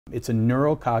It's a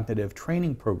neurocognitive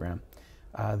training program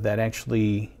that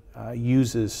actually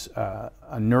uses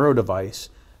a neuro device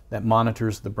that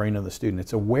monitors the brain of the student.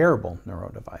 It's a wearable neuro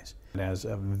device. It has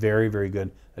a very, very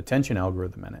good attention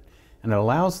algorithm in it. And it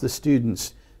allows the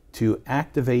students to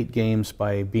activate games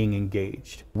by being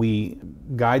engaged. We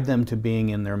guide them to being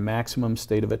in their maximum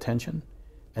state of attention,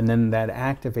 and then that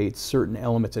activates certain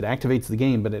elements. It activates the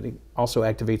game, but it also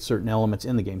activates certain elements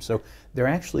in the game. So they're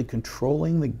actually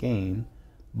controlling the game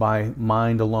by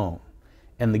mind alone.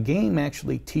 And the game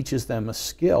actually teaches them a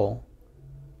skill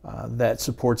that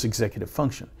supports executive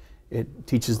function. It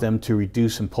teaches them to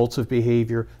reduce impulsive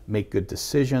behavior, make good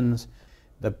decisions.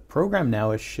 The program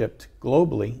now is shipped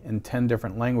globally in 10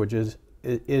 different languages.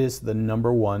 It is the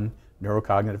 #1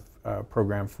 neurocognitive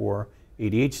program for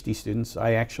ADHD students.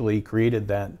 I actually created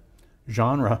that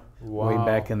genre way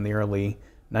back in the early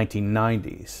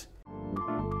 1990s.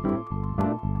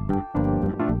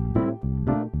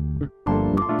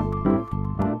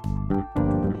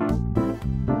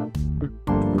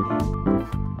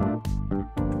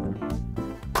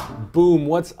 Boom,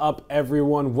 what's up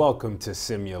everyone? Welcome to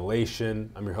Simulation.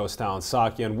 I'm your host Alan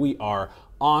Sakia, and we are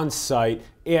on site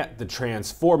at the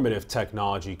Transformative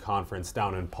Technology Conference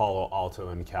down in Palo Alto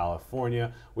in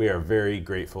California. We are very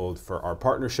grateful for our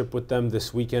partnership with them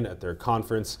this weekend at their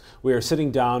conference. We are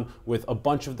sitting down with a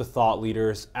bunch of the thought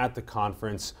leaders at the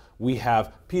conference. We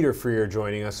have Peter Freer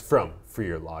joining us from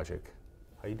Freer Logic.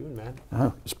 How you doing, man?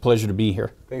 Oh, it's a pleasure to be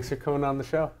here. Thanks for coming on the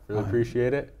show. Really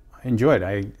appreciate it. I enjoyed it.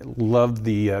 I love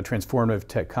the Transformative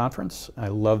Tech Conference. I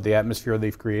love the atmosphere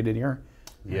they've created here.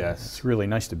 Yes. It's really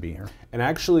nice to be here. And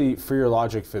actually, Freer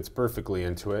Logic fits perfectly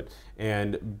into it.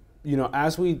 And you know,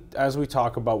 as we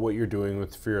talk about what you're doing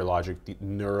with Freer Logic, the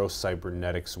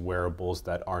neurocybernetics wearables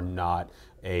that are not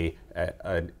a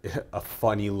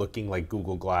funny looking like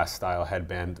Google Glass style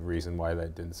headband. The reason why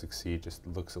that didn't succeed just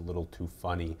looks a little too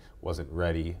funny. Wasn't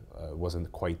ready.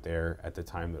 Wasn't quite there at the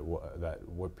time that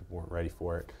what people weren't ready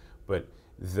for it. But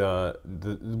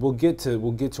we'll get to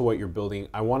what you're building.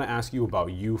 I want to ask you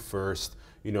about you first.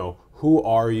 You know, who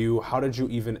are you? How did you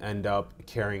even end up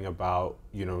caring about,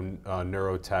 you know,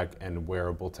 neurotech and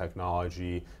wearable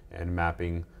technology and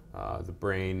mapping the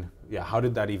brain? Yeah, how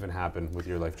did that even happen with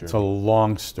your life journey? It's a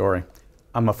long story.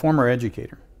 I'm a former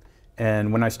educator,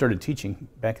 and when I started teaching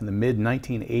back in the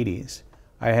mid-1980s,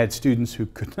 I had students who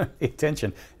could not pay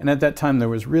attention. And at that time, there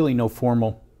was really no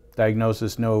formal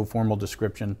diagnosis, no formal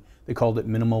description. They called it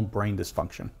minimal brain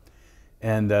dysfunction.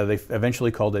 And they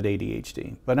eventually called it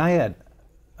ADHD. But I had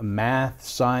a math,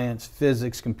 science,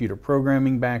 physics, computer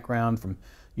programming background from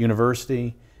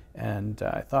university. And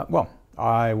I thought, well,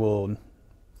 I will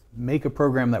make a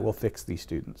program that will fix these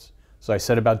students. So I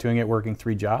set about doing it working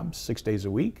 3 jobs, 6 days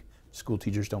a week. School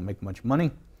teachers don't make much money.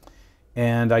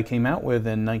 And I came out with,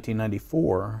 in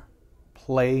 1994,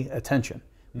 Play Attention,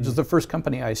 which is the first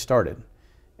company I started.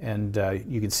 And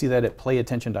you can see that at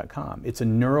playattention.com. It's a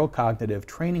neurocognitive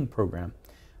training program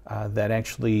that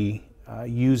actually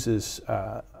uses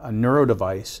a neuro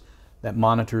device that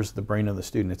monitors the brain of the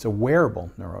student. It's a wearable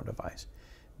neuro device.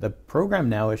 The program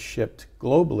now is shipped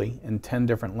globally in 10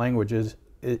 different languages.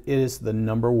 It is the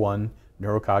 #1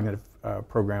 neurocognitive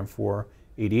program for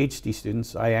ADHD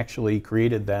students. I actually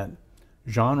created that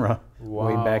genre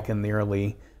way back in the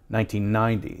early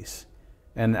 1990s.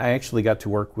 And I actually got to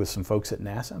work with some folks at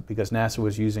NASA because NASA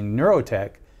was using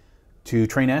neurotech to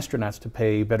train astronauts to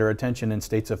pay better attention in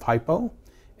states of hypo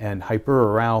and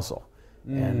hyperarousal.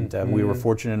 And we were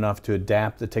fortunate enough to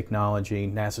adapt the technology.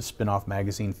 NASA Spin-Off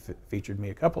magazine featured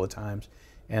me a couple of times.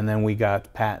 And then we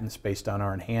got patents based on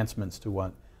our enhancements to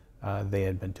what they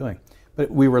had been doing. But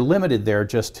we were limited there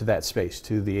just to that space,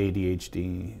 to the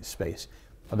ADHD space.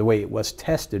 By the way, it was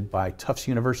tested by Tufts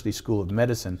University School of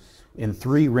Medicine in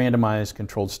 3 randomized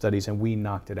controlled studies, and we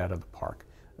knocked it out of the park.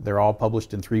 They're all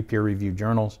published in 3 peer-reviewed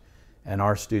journals, and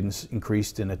our students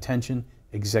increased in attention,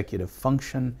 executive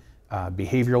function,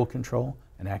 behavioral control,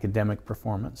 and academic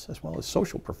performance, as well as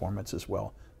social performance as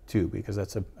well, too, because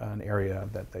that's an area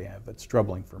that they have that's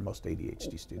troubling for most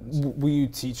ADHD students. Will you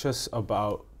teach us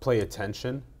about Play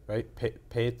Attention, right? Play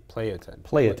Attention.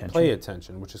 Play Attention. Play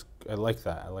Attention, which is, I like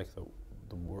that. I like the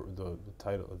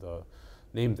title, the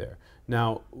name there.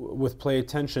 Now, with Play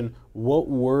Attention, what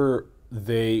were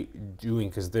they doing?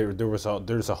 Because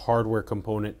there's a hardware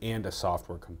component and a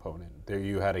software component. There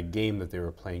you had a game that they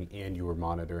were playing and you were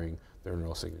monitoring their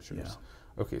neural signatures.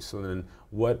 Yeah. Okay, so then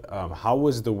how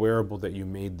was the wearable that you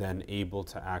made then able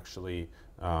to actually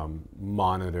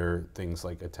monitor things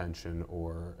like attention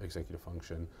or executive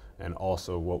function? And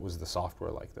also, what was the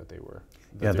software like that they were?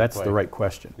 Yeah, that's the right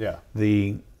question. Yeah.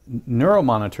 The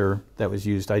neuromonitor that was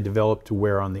used, I developed to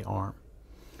wear on the arm.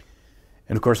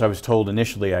 And of course, I was told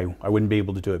initially I wouldn't be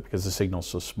able to do it because the signal's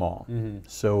so small.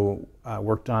 So I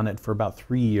worked on it for about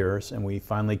 3 years, and we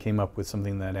finally came up with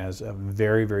something that has a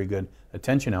very, very good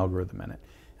attention algorithm in it.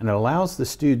 And it allows the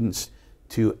students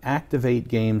to activate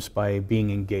games by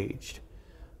being engaged,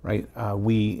 right?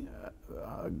 We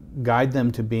guide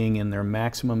them to being in their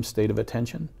maximum state of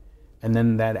attention, and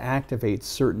then that activates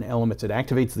certain elements. It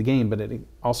activates the game, but it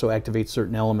also activates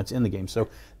certain elements in the game. So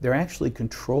they're actually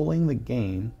controlling the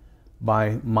game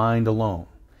by mind alone.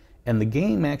 And the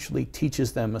game actually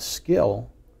teaches them a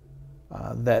skill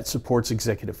that supports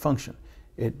executive function.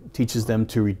 It teaches them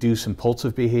to reduce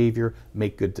impulsive behavior,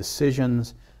 make good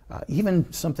decisions, even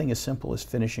something as simple as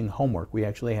finishing homework. We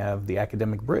actually have the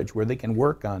academic bridge where they can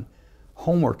work on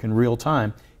homework in real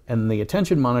time, and the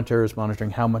attention monitor is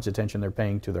monitoring how much attention they're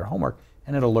paying to their homework,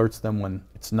 and it alerts them when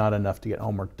it's not enough to get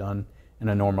homework done in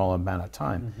a normal amount of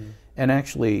time. And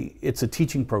actually, it's a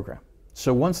teaching program.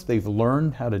 So once they've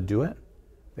learned how to do it,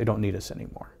 they don't need us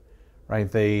anymore, right?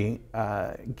 They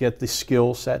get the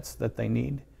skill sets that they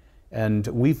need. And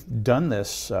we've done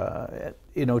this,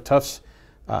 you know,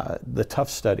 the TOUGHT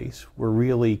studies were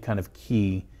really kind of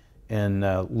key in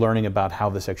learning about how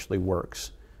this actually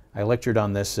works. I lectured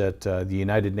on this at the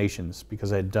United Nations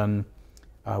because I had done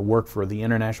work for the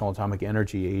International Atomic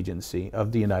Energy Agency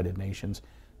of the United Nations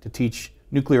to teach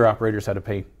nuclear operators how to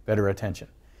pay better attention.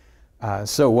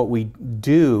 So what we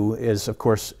do is, of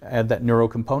course, add that neuro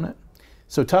component.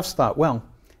 So Tufts thought, well,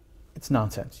 it's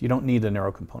nonsense. You don't need a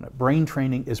neuro component. Brain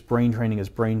training is brain training is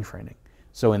brain training.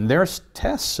 So in their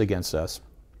tests against us,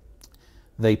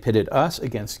 they pitted us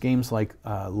against games like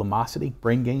Lumosity,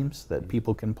 brain games that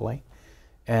people can play,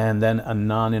 and then a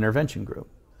non-intervention group.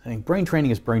 I think brain training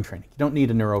is brain training. You don't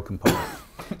need a neuro component.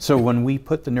 So when we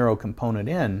put the neuro component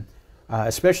in,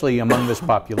 especially among this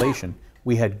population,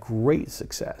 we had great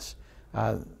success.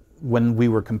 When we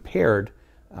were compared,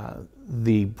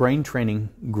 the brain training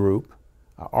group,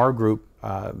 our group,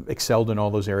 excelled in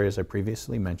all those areas I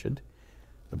previously mentioned.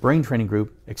 The brain training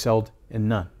group excelled in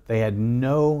none. They had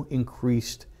no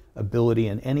increased ability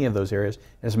in any of those areas.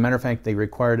 As a matter of fact, they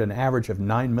required an average of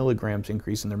 9 milligrams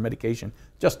increase in their medication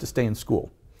just to stay in school.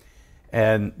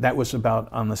 And that was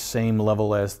about on the same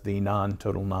level as the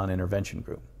total non-intervention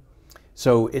group.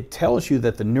 So it tells you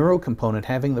that the neuro component,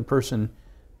 having the person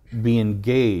be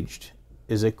engaged,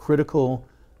 is a critical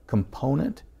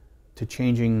component to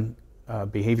changing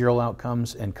behavioral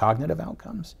outcomes and cognitive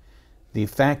outcomes. The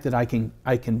fact that I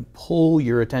can pull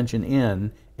your attention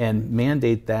in and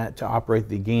mandate that to operate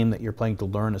the game that you're playing to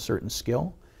learn a certain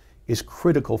skill is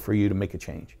critical for you to make a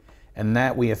change. And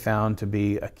that we have found to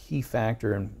be a key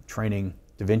factor in training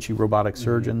Da Vinci robotic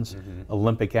surgeons,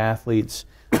 Olympic athletes.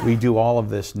 We do all of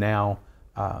this now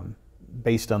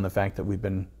based on the fact that we've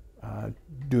been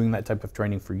doing that type of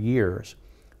training for years.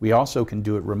 We also can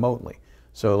do it remotely.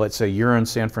 So let's say you're in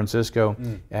San Francisco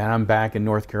and I'm back in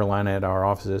North Carolina at our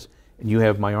offices, and you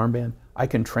have my armband. I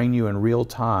can train you in real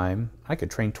time. I could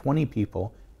train 20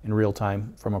 people in real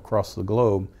time from across the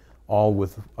globe, all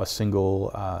with a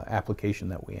single application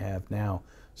that we have now.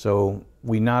 So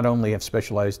we not only have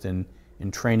specialized in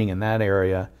training in that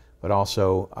area, but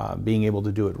also being able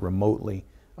to do it remotely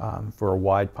for a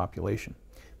wide population.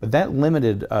 But that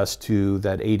limited us to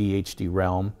that ADHD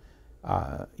realm,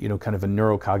 you know, kind of a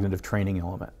neurocognitive training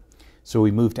element. So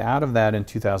we moved out of that in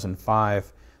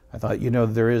 2005. I thought, you know,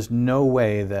 there is no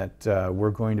way that we're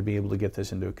going to be able to get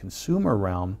this into a consumer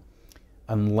realm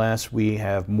unless we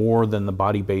have more than the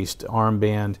body-based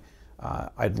armband.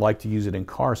 I'd like to use it in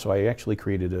cars, so I actually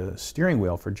created a steering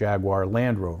wheel for Jaguar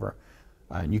Land Rover.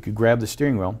 And you could grab the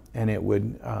steering wheel and it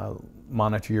would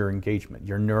monitor your engagement.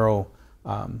 Your neuro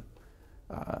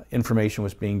information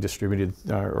was being distributed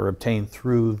or obtained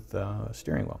through the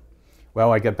steering wheel.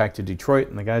 Well, I got back to Detroit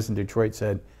and the guys in Detroit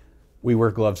said, we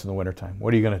wear gloves in the wintertime.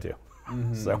 What are you going to do?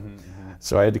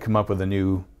 So I had to come up with a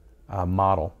new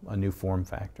model, a new form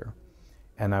factor.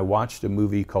 And I watched a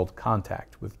movie called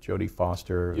Contact with Jodie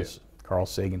Foster, Carl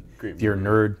Sagan. Great if you're a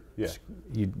movie.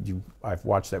 nerd, I've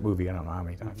watched that movie I don't know how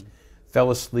many times.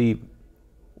 Fell asleep,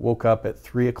 woke up at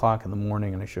 3 o'clock in the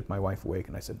morning, and I shook my wife awake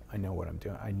and I said, I know what I'm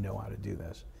doing. I know how to do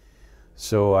this.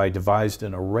 So I devised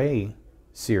an array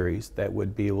series that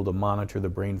would be able to monitor the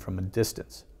brain from a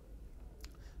distance.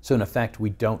 So in effect,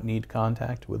 we don't need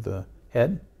contact with the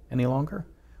head any longer,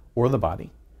 or the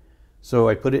body. So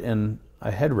I put it in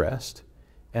a headrest,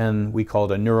 and we call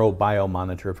it a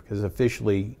neurobiomonitor because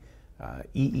officially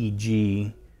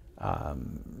EEG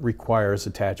requires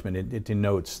attachment. It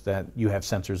denotes that you have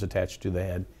sensors attached to the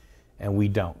head, and we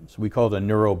don't. So we call it a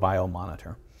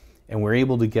neurobiomonitor. And we're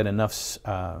able to get enough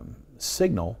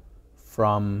signal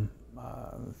from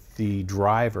the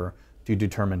driver to to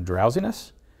determine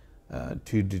drowsiness,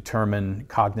 to determine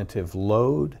cognitive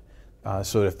load.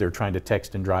 So if they're trying to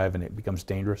text and drive and it becomes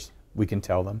dangerous, we can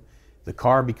tell them. The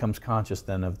car becomes conscious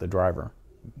then of the driver.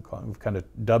 We've kind of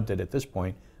dubbed it at this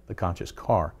point the conscious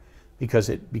car, because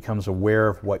it becomes aware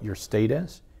of what your state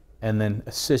is and then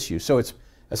assists you. So it's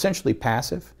essentially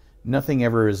passive. Nothing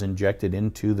ever is injected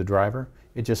into the driver.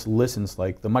 It just listens,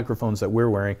 like the microphones that we're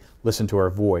wearing listen to our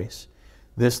voice.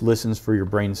 This listens for your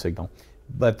brain signal,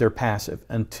 but they're passive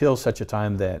until such a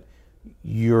time that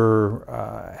you're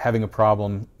having a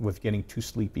problem with getting too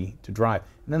sleepy to drive.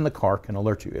 And then the car can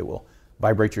alert you. It will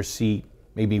vibrate your seat,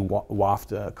 maybe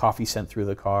waft a coffee scent through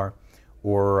the car,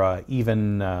 or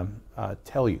even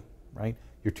tell you, right?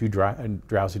 You're too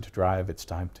drowsy to drive, it's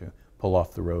time to pull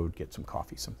off the road, get some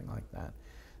coffee, something like that.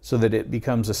 So that it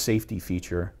becomes a safety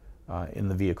feature in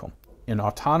the vehicle. In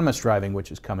autonomous driving,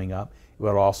 which is coming up, it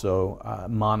will also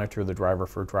monitor the driver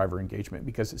for driver engagement,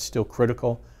 because it's still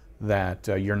critical that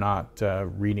you're not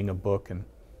reading a book and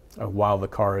while the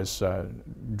car is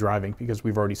driving, because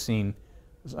we've already seen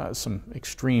some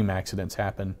extreme accidents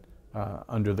happen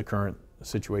under the current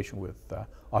situation with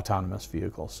autonomous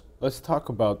vehicles. Let's talk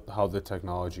about how the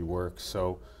technology works.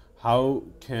 So how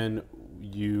can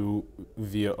you,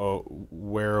 via a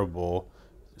wearable,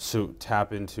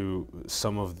 tap into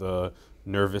some of the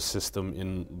nervous system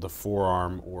in the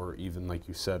forearm, or even, like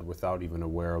you said, without even a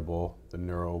wearable, the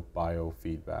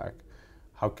neurobiofeedback?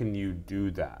 How can you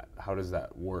do that? How does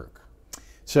that work?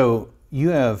 So you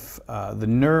have the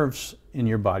nerves in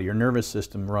your body. Your nervous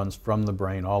system runs from the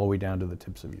brain all the way down to the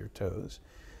tips of your toes.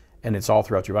 And it's all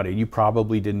throughout your body. You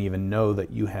probably didn't even know that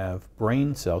you have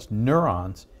brain cells,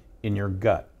 neurons, in your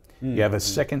gut. Mm-hmm. You have a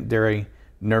secondary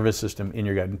nervous system in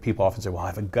your gut. And people often say, well, I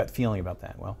have a gut feeling about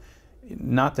that. Well,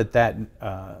 not that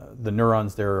the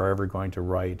neurons there are ever going to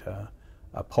write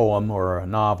a poem or a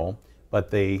novel,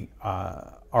 but they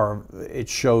it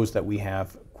shows that we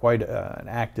have quite an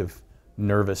active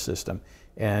nervous system.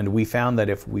 And we found that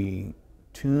if we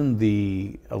tune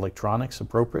the electronics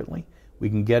appropriately, we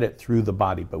can get it through the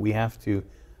body, but we have to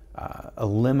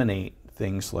eliminate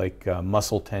things like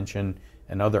muscle tension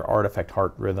and other artifact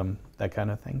heart rhythm, that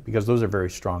kind of thing, because those are very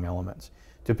strong elements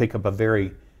to pick up a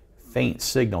very faint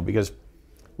signal. Because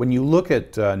when you look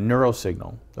at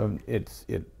neurosignal,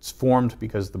 it's formed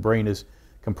because the brain is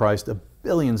comprised of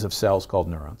billions of cells called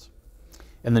neurons.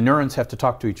 And the neurons have to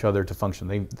talk to each other to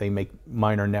function. They make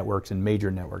minor networks and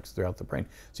major networks throughout the brain.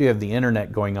 So you have the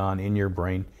internet going on in your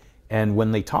brain, and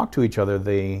when they talk to each other,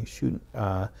 they shoot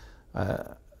a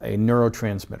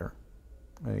neurotransmitter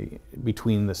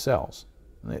between the cells.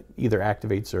 It either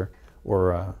activates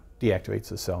or deactivates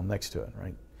the cell next to it,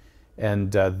 right?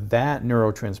 And that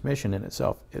neurotransmission in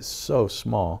itself is so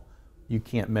small, you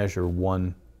can't measure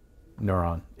one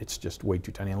neuron. It's just way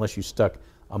too tiny, unless you stuck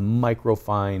a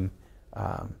microfine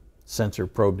sensor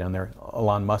probe down there.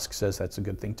 Elon Musk says that's a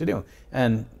good thing to do.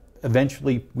 And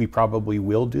eventually we probably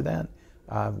will do that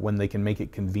when they can make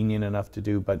it convenient enough to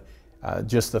do, but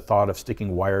just the thought of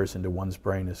sticking wires into one's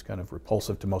brain is kind of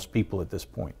repulsive to most people at this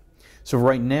point. So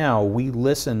right now we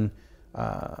listen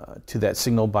to that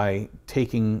signal by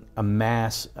taking a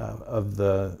mass of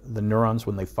the neurons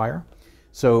when they fire.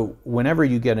 So whenever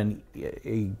you get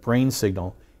a brain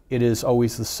signal, it is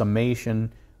always the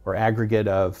summation or aggregate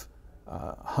of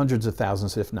hundreds of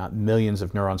thousands, if not millions,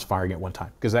 of neurons firing at one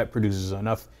time, because that produces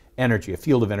enough energy, a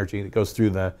field of energy that goes through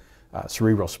the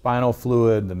cerebral spinal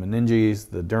fluid, the meninges,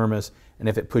 the dermis, and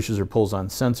if it pushes or pulls on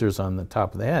sensors on the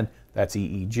top of the head, that's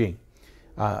EEG.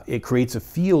 It creates a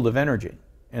field of energy.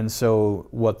 And so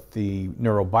what the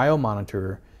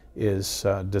neurobiomonitor is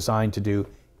designed to do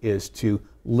is to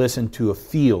listen to a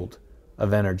field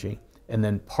of energy and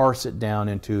then parse it down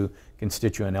into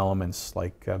constituent elements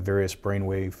like various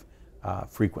brainwave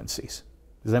frequencies.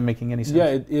 Is that making any sense? Yeah,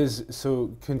 it is.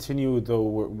 So continue though.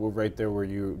 We're right there where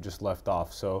you just left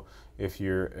off. So if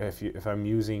I'm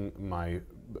using my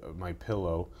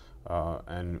pillow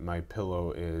and my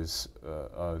pillow is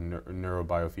a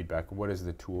neurobiofeedback, what is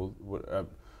the tool?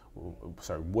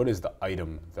 What is the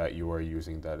item that you are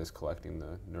using that is collecting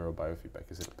the neurobiofeedback?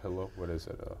 Is it a pillow? What is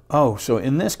it? So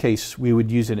in this case, we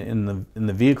would use it in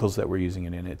the vehicles that we're using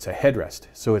it in. It's a headrest,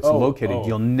 so it's located.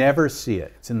 You'll never see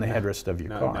it. It's in the headrest of your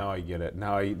car. Now I get it.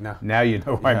 Now you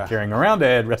know why I'm carrying around a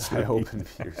headrest. I opened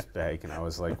Peter's bag and I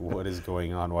was like, "What is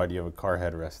going on? Why do you have a car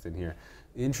headrest in here?"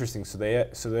 Interesting. So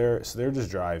they're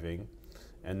just driving,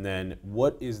 and then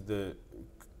what is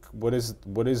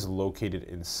located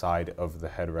inside of the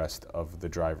headrest of the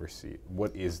driver's seat?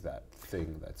 What is that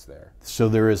thing that's there? So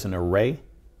there is an array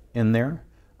in there,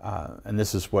 and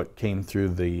this is what came through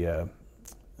the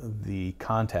the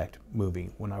Contact movie,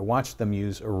 when I watched them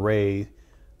use arrays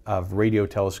of radio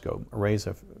telescope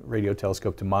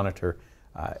to monitor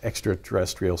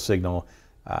extraterrestrial signal,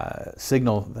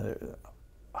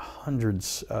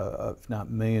 hundreds, if not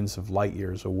millions of light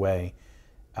years away,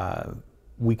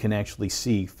 we can actually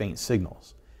see faint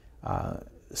signals.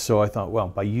 So I thought, well,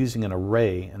 by using an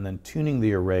array and then tuning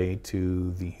the array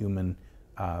to the human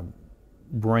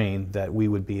brain, that we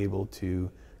would be able to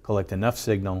collect enough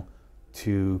signal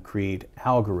to create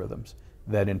algorithms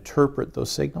that interpret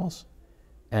those signals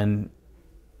and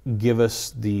give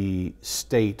us the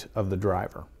state of the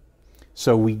driver.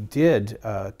 So we did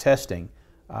testing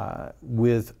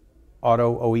with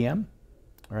auto OEM,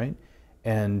 right?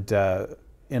 And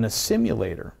in a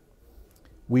simulator,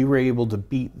 we were able to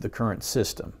beat the current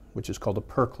system, which is called a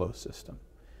per-close system.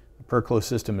 A per-close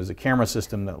system is a camera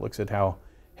system that looks at how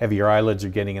heavy your eyelids are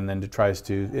getting, and then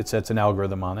it sets an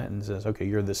algorithm on it and says, okay,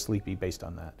 you're this sleepy based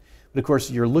on that. But of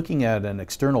course, you're looking at an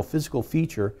external physical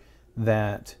feature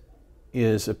that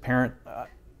is apparent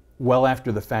well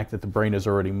after the fact that the brain has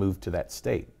already moved to that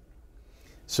state.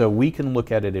 So we can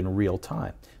look at it in real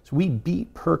time. So we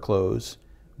beat per-close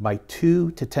by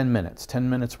 2 to 10 minutes. 10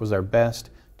 minutes was our best,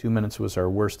 2 minutes was our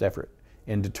worst effort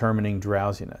in determining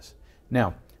drowsiness.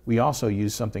 Now, we also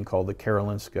use something called the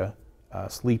Karolinska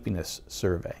sleepiness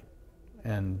survey,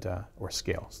 and or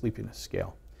scale, sleepiness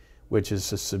scale, which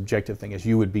is a subjective thing. As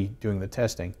you would be doing the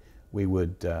testing, we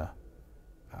would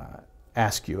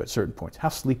ask you at certain points, how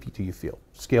sleepy do you feel?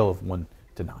 Scale of 1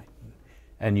 to 9.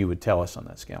 And you would tell us on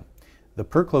that scale. The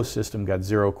per-close system got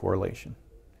 0 correlation,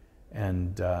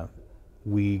 and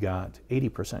we got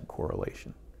 80%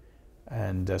 correlation.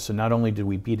 And so not only did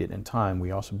we beat it in time,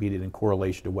 we also beat it in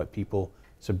correlation to what people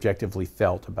subjectively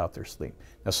felt about their sleep.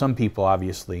 Now, some people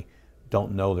obviously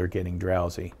don't know they're getting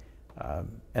drowsy,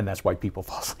 and that's why people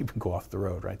fall asleep and go off the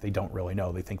road, right? They don't really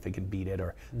know. They think they can beat it,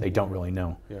 or they don't really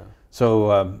know. Yeah.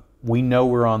 So we know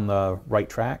we're on the right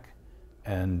track,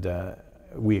 and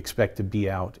we expect to be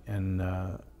out in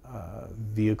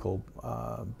vehicle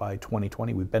by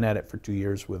 2020. We've been at it for 2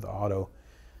 years with auto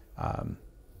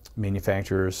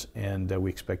manufacturers, and we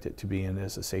expect it to be in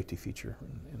as a safety feature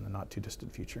in the not too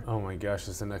distant future. Oh my gosh,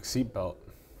 it's the next seatbelt.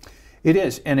 It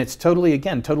is, and it's totally,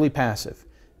 again, totally passive.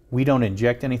 We don't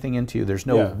inject anything into you. There's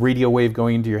no radio wave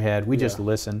going into your head. We just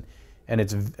listen, and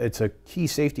it's a key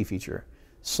safety feature.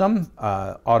 Some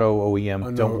auto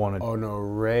OEM don't want to. An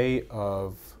array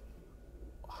of,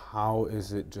 how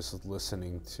is it just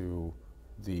listening to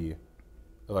the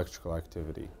electrical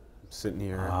activity? Sitting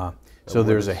here. So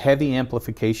there's a heavy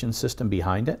amplification system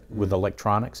behind it with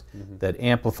electronics that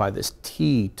amplify this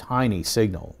tiny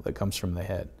signal that comes from the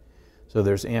head. So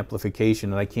there's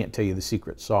amplification, and I can't tell you the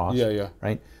secret sauce,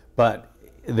 right? But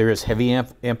there is heavy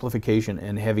amplification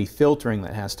and heavy filtering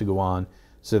that has to go on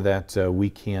so that we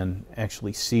can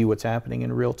actually see what's happening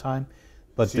in real time.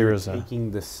 But so there is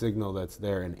taking the signal that's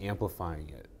there and amplifying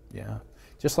it. Yeah,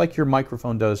 just like your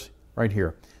microphone does right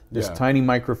here. This tiny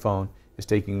microphone is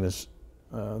taking this,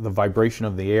 the vibration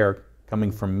of the air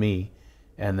coming from me,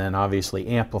 and then obviously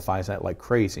amplifies that like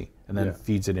crazy, and then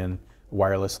feeds it in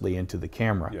wirelessly into the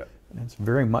camera. Yeah. And it's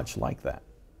very much like that.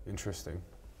 Interesting.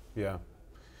 Yeah.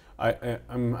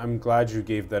 I'm glad you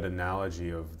gave that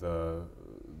analogy of the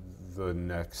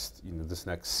next, this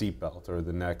next seatbelt, or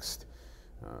the next,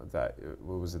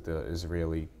 what was it, the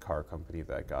Israeli car company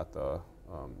that got the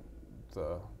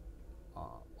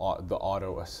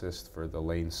auto assist for the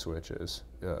lane switches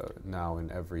now in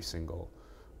every single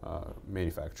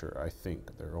manufacturer. I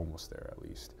think they're almost there at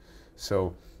least.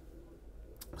 So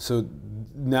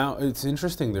now it's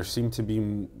interesting. There seem to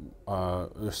be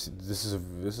this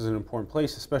is an important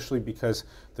place, especially because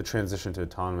the transition to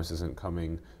autonomous isn't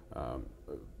coming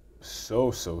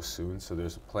so soon. So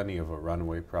there's plenty of a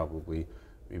runway, probably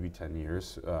maybe 10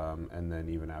 years, and then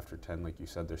even after 10, like you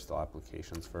said, there's still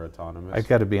applications for autonomous. I've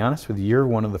got to be honest with you, you're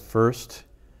one of the first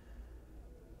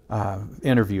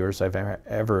interviewers I've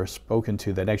ever spoken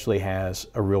to that actually has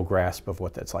a real grasp of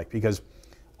what that's like, because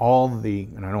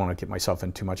and I don't want to get myself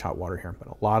in too much hot water here, but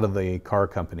a lot of the car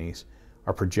companies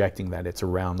are projecting that it's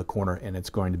around the corner and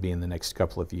it's going to be in the next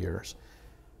couple of years.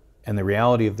 And the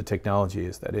reality of the technology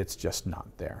is that it's just not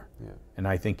there. Yeah. And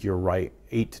I think you're right,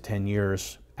 8 to 10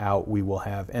 years out we will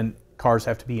have, and cars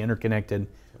have to be interconnected.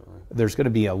 Totally. There's going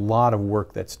to be a lot of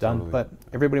work that's done, but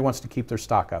everybody wants to keep their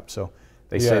stock up, so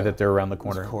they say that they're around the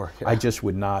corner. I just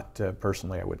would not,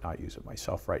 personally, I would not use it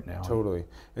myself right now. Totally.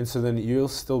 And so then you'll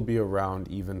still be around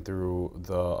even through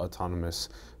the autonomous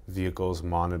vehicles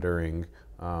monitoring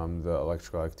the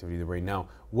electrical activity of the brain. Now,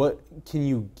 what can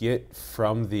you get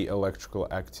from the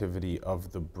electrical activity of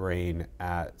the brain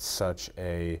at such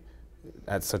a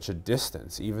at such a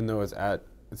distance, even though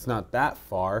it's not that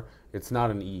far. It's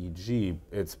not an EEG.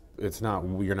 It's not,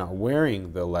 you're not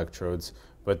wearing the electrodes,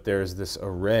 but there's this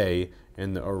array,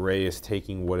 and the array is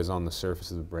taking what is on the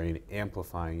surface of the brain,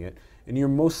 amplifying it, and you're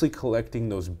mostly collecting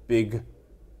those big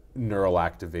neural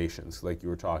activations, like you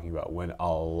were talking about, when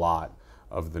a lot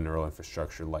of the neural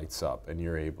infrastructure lights up, and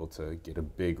you're able to get a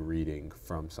big reading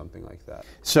from something like that.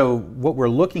 So what we're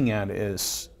looking at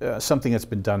is something that's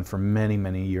been done for many,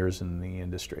 many years in the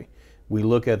industry. We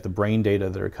look at the brain data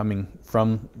that are coming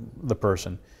from the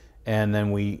person, and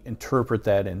then we interpret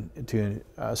that to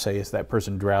say, is that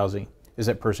person drowsy? Is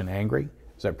that person angry?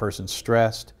 Is that person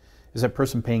stressed? Is that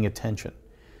person paying attention?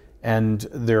 And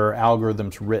there are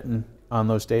algorithms written on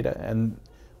those data, and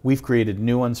we've created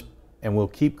new ones, and we'll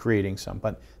keep creating some.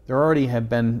 But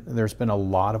there's been a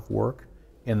lot of work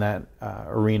in that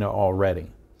arena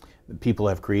already. People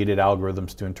have created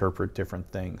algorithms to interpret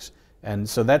different things, and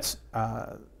so that's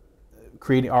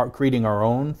creating our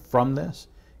own from this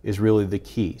is really the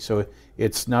key. So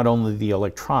it's not only the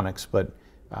electronics, but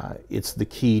it's the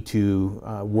key to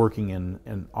working in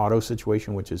an auto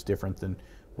situation, which is different than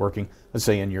working, let's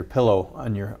say, in your pillow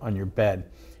on your bed.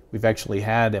 We've actually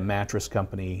had a mattress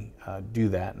company do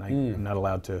that, and I'm not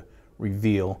allowed to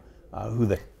reveal who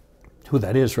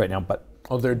that is right now. But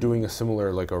they're doing a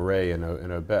similar like array in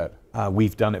a bed.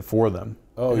 We've done it for them.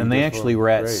 Oh, and they actually were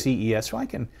at Great. CES.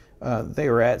 So they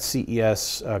were at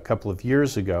CES a couple of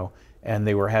years ago, and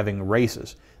they were having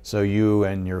races. So you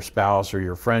and your spouse or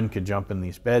your friend could jump in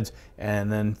these beds,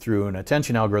 and then through an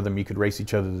attention algorithm, you could race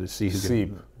each other to see who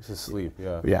could sleep.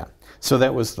 Yeah. Yeah. So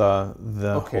that was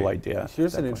the whole idea.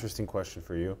 Here's an interesting question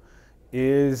for you: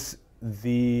 is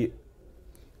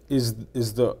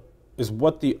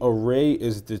what the array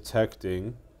is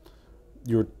detecting?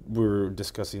 We're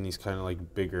discussing these kind of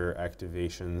like bigger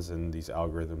activations and these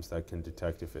algorithms that can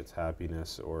detect if it's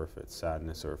happiness or if it's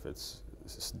sadness or if it's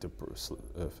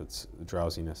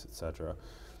drowsiness, etc.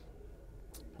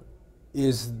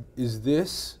 Is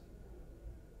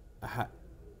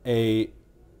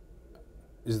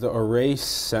the array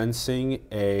sensing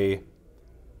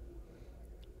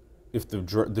if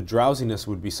the drowsiness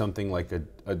would be something like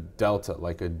a delta,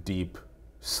 like a deep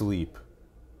sleep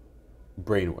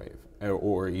brainwave,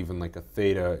 or even like a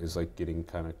theta is like getting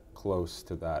kind of close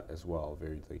to that as well,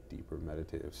 very like deeper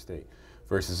meditative state,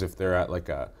 versus if they're at like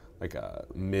a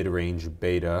mid-range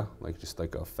beta, like just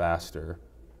like a faster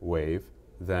wave,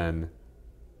 then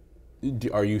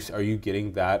are you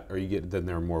getting that? Then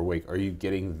they're more awake. Are you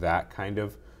getting that kind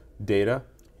of data?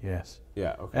 Yes.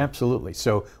 Yeah. Okay. Absolutely.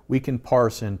 So we can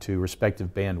parse into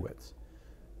respective bandwidths.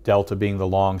 Delta being the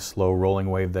long, slow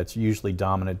rolling wave that's usually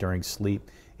dominant during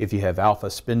sleep. If you have alpha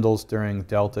spindles during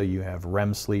delta, you have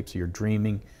REM sleep, so you're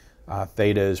dreaming.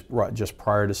 Theta is just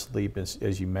prior to sleep,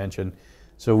 as you mentioned.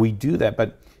 So we do that,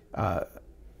 but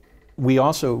we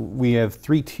have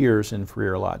 3 tiers in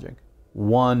Fourier logic.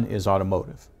 One is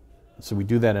automotive, so we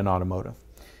do that in automotive.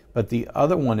 But the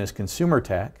other one is consumer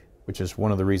tech, which is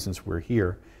one of the reasons we're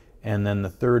here, and then the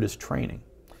third is training.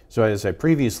 So as I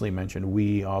previously mentioned,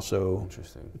 we also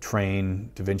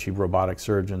train Da Vinci robotic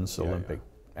surgeons, Olympic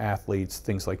athletes,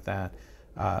 things like that,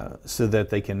 so that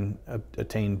they can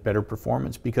attain better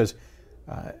performance. Because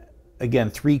again,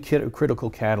 3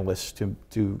 critical catalysts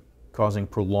to causing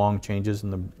prolonged changes in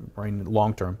the brain,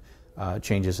 long-term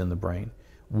changes in the brain.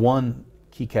 One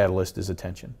key catalyst is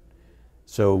attention.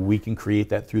 So we can create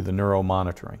that through the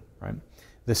neuromonitoring, right?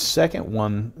 The second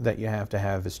one that you have to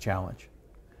have is challenge.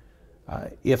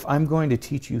 If I'm going to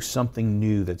teach you something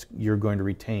new that you're going to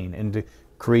retain and to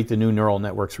create the new neural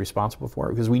networks responsible for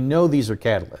it, because we know these are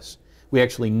catalysts. We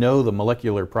actually know the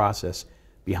molecular process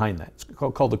behind that. It's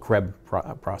called the Krebs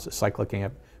process, cyclic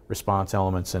amp response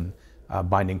elements and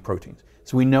binding proteins.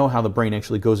 So we know how the brain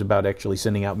actually goes about actually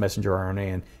sending out messenger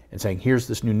RNA and saying, here's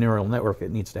this new neural network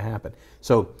that needs to happen.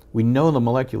 So we know the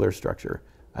molecular structure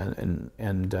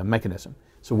and mechanism.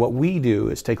 So what we do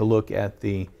is take a look at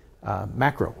the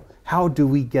macro. How do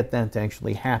we get that to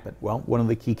actually happen? Well, one of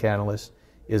the key catalysts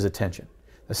is attention.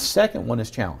 The second one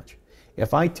is challenge.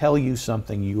 If I tell you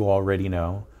something you already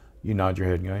know, you nod your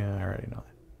head and go, yeah, I already know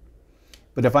that.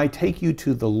 But if I take you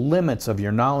to the limits of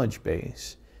your knowledge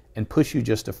base and push you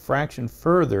just a fraction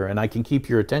further, and I can keep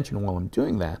your attention while I'm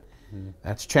doing that,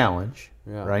 that's challenge,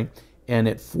 right? And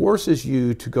it forces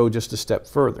you to go just a step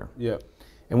further. Yeah.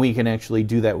 And we can actually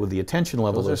do that with the attention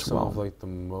level Those as are some well. of like the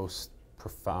most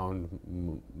profound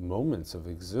moments of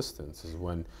existence is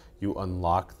when you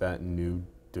unlock that new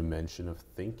dimension of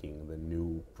thinking, the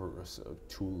new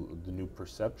tool, the new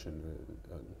perception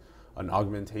an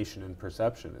augmentation in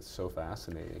perception. It's so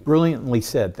fascinating. Brilliantly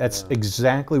said. That's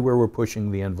exactly where we're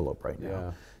pushing the envelope right now.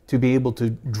 Yeah. To be able to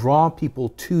draw people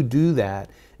to do that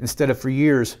instead of for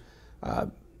years,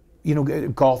 you know, a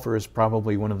golfer is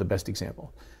probably one of the best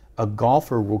examples. A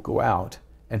golfer will go out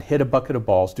and hit a bucket of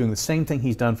balls doing the same thing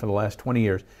he's done for the last 20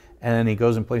 years, and then he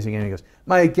goes and plays again and he goes,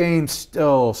 my game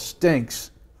still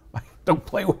stinks. I don't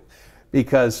play with,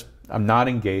 because I'm not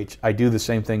engaged. I do the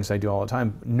same things I do all the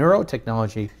time.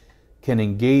 Neurotechnology can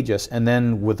engage us, and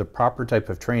then with the proper type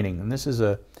of training, and this is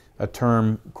a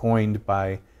term coined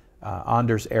by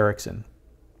Anders Ericsson,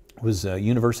 who was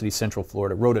University of Central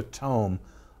Florida, wrote a tome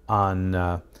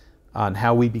on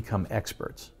how we become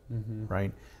experts,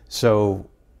 right? So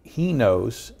he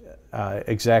knows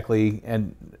exactly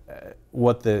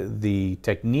what the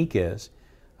technique is,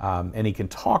 and he can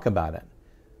talk about it.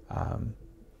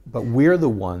 But we're the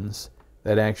ones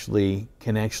that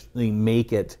can actually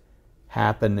make it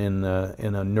happen in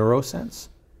a neuro sense,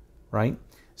 right?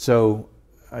 So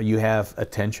you have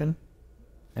attention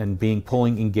and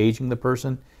engaging the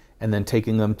person, and then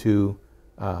taking them to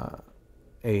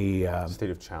a state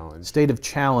of challenge. State of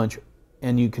challenge,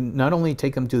 and you can not only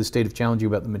take them to the state of challenge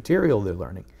about the material they're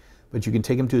learning, but you can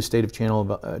take them to a state of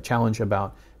challenge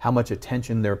about how much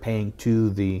attention they're paying to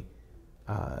the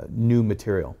new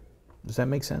material. Does that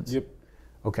make sense? Yep.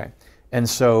 Okay. And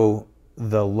so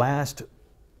the last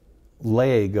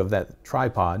leg of that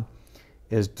tripod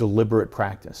is deliberate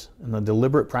practice. And the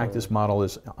deliberate practice model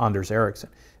is Anders Ericsson.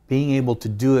 Being able to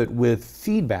do it with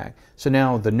feedback. So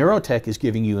now the neurotech is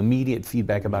giving you immediate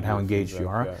feedback about how engaged you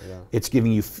are. It's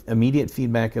giving you immediate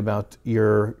feedback about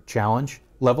your challenge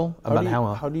level.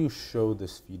 How do you show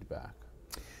this feedback?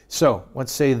 So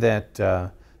let's say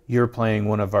that you're playing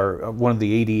one of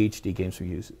the ADHD games we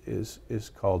use is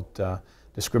called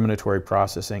discriminatory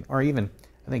processing, or even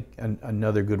I think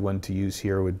another good one to use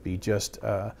here would be just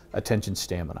attention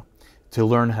stamina, to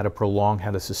learn how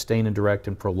to sustain and direct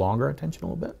and prolong our attention a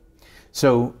little bit.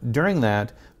 So during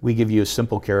that, we give you a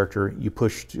simple character. You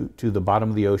push to the bottom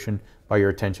of the ocean by your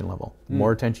attention level. The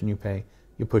more attention you pay,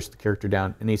 you push the character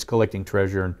down, and he's collecting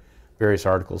treasure and various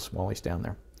articles while he's down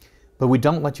there. But we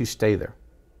don't let you stay there,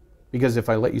 because if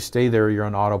I let you stay there, you're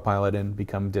on autopilot and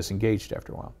become disengaged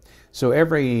after a while. So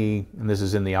and this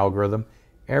is in the algorithm,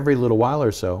 every little while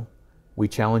or so, we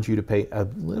challenge you to pay a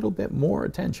little bit more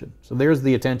attention. So there's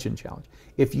the attention challenge.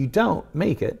 If you don't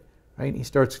make it, right, he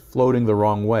starts floating the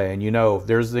wrong way, and you know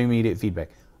there's the immediate feedback.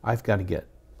 I've got to get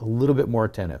a little bit more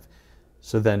attentive.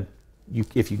 So then,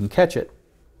 if you can catch it,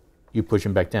 you push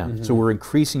him back down. So we're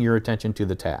increasing your attention to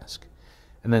the task.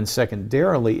 And then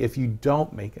secondarily, if you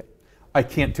don't make it, I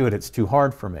can't do it, it's too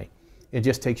hard for me. It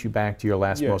just takes you back to your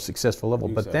last most successful level.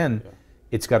 But then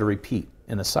it's got to repeat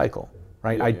in a cycle,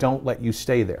 right? I don't let you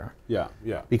stay there.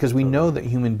 Because we know that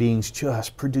human beings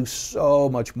just produce so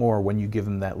much more when you give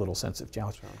them that little sense of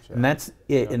challenge. And that's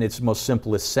it in its most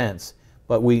simplest sense.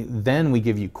 But then we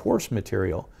give you course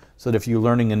material so that if you're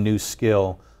learning a new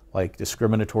skill like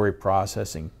discriminatory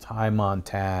processing, time on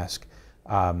task,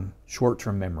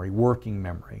 short-term memory, working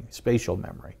memory, spatial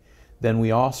memory, then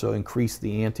we also increase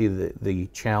the ante, the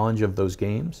challenge of those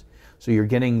games. So you're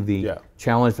getting the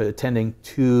challenge for attending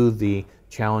to the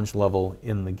challenge level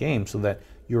in the game, so that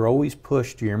you're always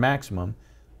pushed to your maximum,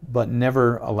 but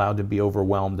never allowed to be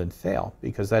overwhelmed and fail,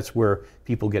 because that's where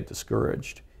people get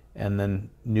discouraged, and then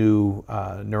new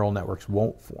neural networks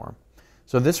won't form.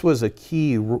 So this was a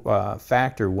key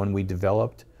factor when we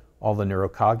developed all the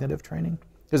neurocognitive training.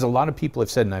 Because a lot of people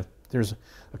have said, and there's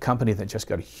a company that just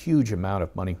got a huge amount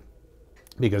of money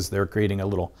because they're creating a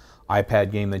little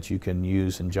iPad game that you can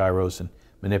use and gyros and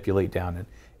manipulate down, and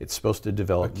it's supposed to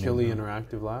develop. Achille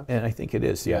Interactive Labs? And I think it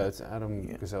is, yeah. Yeah, it's Adam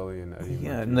Gazzelli and Eddie.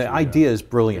 Yeah, and the idea is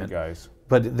brilliant. Good guys.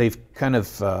 But they've kind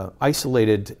of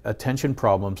isolated attention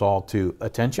problems all to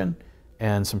attention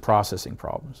and some processing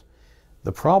problems.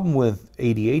 The problem with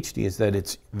ADHD is that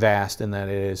it's vast, and that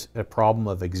it is a problem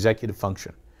of executive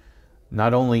function.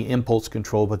 Not only impulse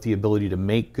control, but the ability to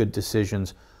make good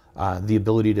decisions, the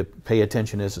ability to pay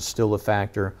attention is still a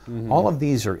factor. All of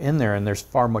these are in there, and there's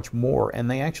far much more,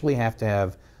 and they actually have to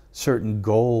have certain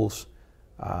goals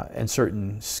and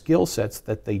certain skill sets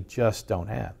that they just don't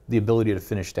have. The ability to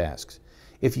finish tasks.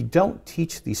 If you don't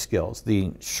teach these skills,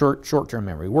 the short-term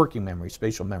memory, working memory,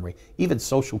 spatial memory, even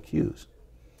social cues,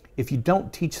 if you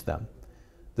don't teach them,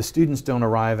 the students don't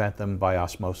arrive at them by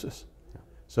osmosis.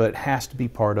 So it has to be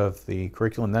part of the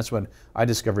curriculum. That's what I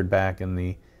discovered back in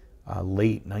the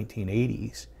late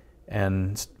 1980s,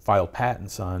 and filed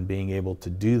patents on being able to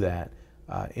do that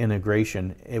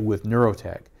integration with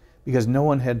neurotech, because no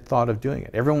one had thought of doing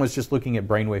it. Everyone was just looking at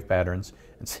brainwave patterns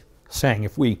and saying,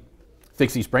 if we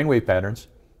fix these brainwave patterns,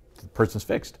 the person's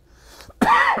fixed.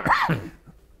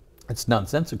 It's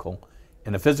nonsensical.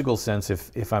 In a physical sense,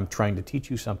 if I'm trying to teach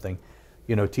you something,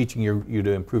 you know, teaching you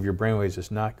to improve your brainwaves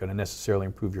is not going to necessarily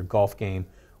improve your golf game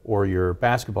or your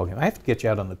basketball game. I have to get you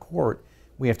out on the court.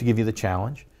 We have to give you the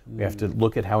challenge. We have to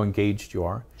look at how engaged you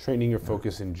are. Training your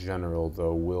focus in general,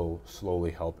 though, will slowly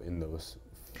help in those.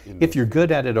 If you're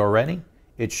good at it already,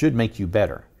 it should make you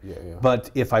better. Yeah.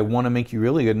 But if I want to make you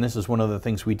really good, and this is one of the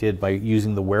things we did by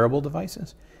using the wearable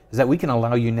devices, is that we can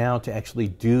allow you now to actually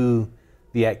do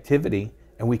the activity,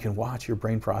 and we can watch your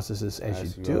brain processes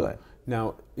as you do it.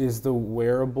 Now, is the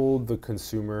wearable the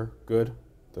consumer good?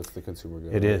 That's the consumer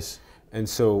good. It is. And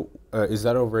so, is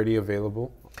that already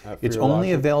available? It's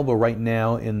only available right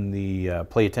now in the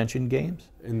Play Attention games.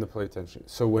 In the Play Attention.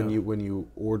 So when you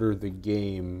order the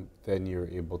game, then you're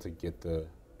able to get the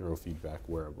neurofeedback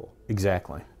wearable.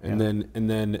 Exactly. And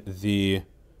then the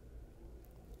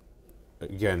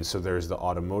again, so there's the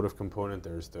automotive component,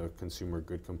 there's the consumer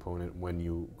good component when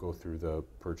you go through the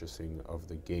purchasing of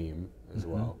the game as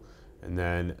well. And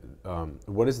then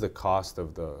what is the cost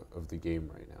of the game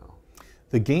right now?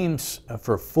 The games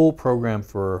for a full program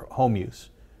for home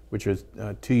use, which is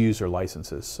 2 user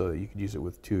licenses, so you could use it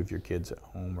with 2 of your kids at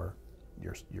home or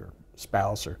your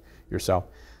spouse or yourself,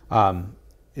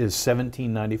 is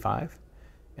 $17.95,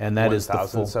 and that is the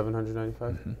full.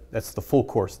 $1,795. That's the full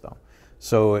course, though.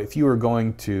 So if you were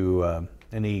going to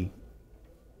any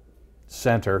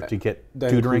center to get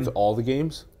that tutoring, includes all the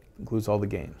games. Includes all the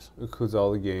games. Includes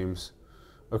all the games.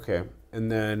 Okay,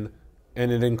 and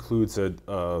it includes a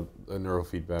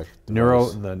neurofeedback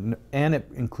device. And it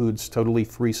includes totally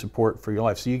free support for your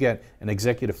life. So you get an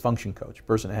executive function coach, a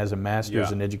person that has a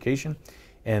master's in education,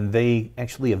 and they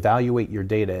actually evaluate your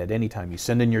data at any time. You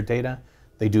send in your data,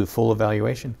 they do a full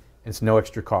evaluation. It's no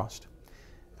extra cost.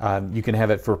 You can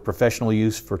have it for professional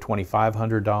use for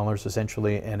 $2,500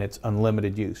 essentially, and it's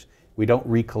unlimited use. We don't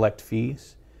recollect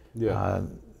fees.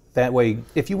 That way,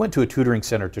 if you went to a tutoring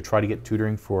center to try to get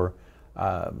tutoring for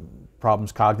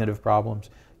problems, cognitive problems,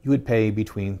 you would pay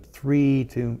between $3,000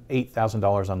 to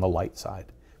 $8,000 on the light side.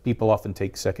 People often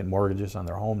take second mortgages on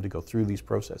their home to go through these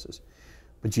processes.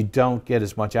 But you don't get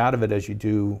as much out of it as you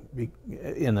do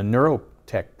in the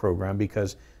Neurotech program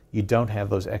because you don't have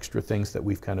those extra things that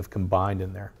we've kind of combined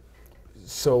in there.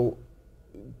 So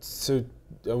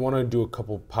I want to do a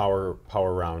couple power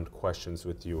round questions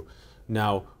with you.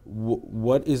 Now,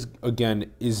 what is,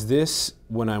 again, is this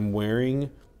when I'm wearing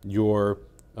your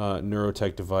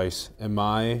Neurotech device,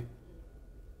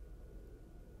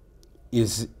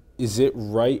 is it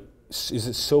right, is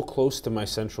it so close to my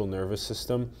central nervous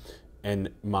system, and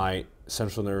my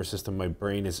central nervous system, my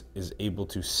brain is able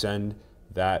to send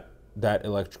that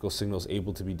electrical signal is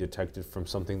able to be detected from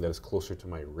something that is closer to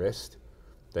my wrist,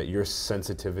 that your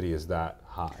sensitivity is that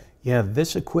high? Yeah,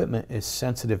 this equipment is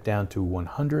sensitive down to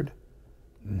 100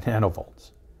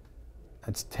 nanovolts.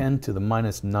 That's 10 to the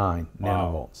minus 9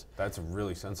 nanovolts. That's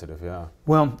really sensitive, yeah.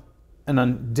 Well, and in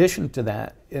addition to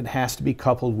that, it has to be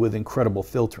coupled with incredible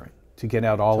filtering to get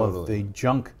out all of the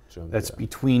junk that's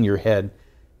between your head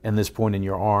and this point in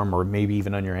your arm, or maybe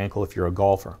even on your ankle if you're a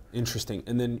golfer. Interesting.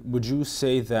 And then would you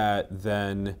say that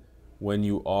then when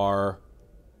you are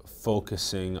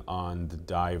focusing on the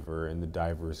diver and the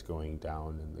diver is going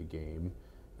down in the game,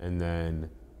 and then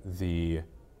the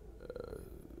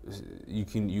you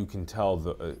can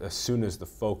tell as soon as the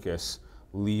focus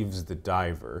leaves the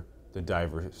diver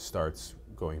starts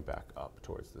going back up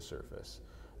towards the surface,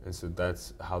 and so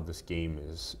that's how this game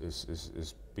is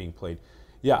being played.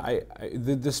 Yeah,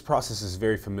 this process is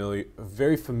very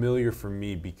familiar for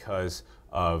me because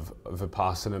of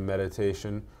Vipassana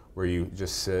meditation, where you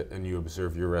just sit and you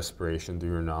observe your respiration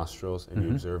through your nostrils, and you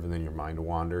observe, and then your mind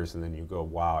wanders, and then you go,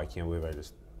 wow, I can't believe I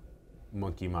just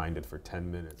monkey-minded for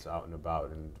 10 minutes out and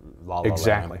about, and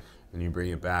exactly. And you bring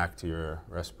it back to your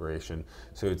respiration.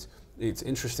 So it's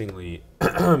interestingly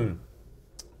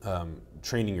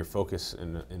training your focus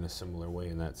in a similar way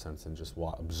in that sense, and just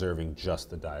observing just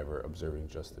the diver, observing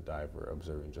just the diver,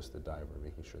 observing just the diver,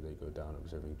 making sure they go down,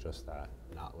 observing just that,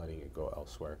 not letting it go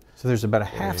elsewhere. So there's about a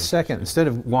half second, instead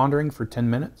of wandering for 10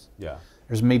 minutes,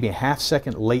 there's maybe a half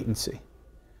second latency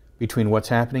between what's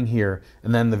happening here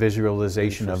and then the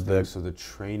visualization of the... So the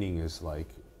training is like...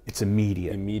 It's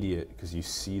immediate. Immediate, because you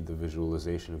see the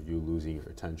visualization of you losing your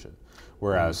attention.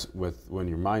 Whereas when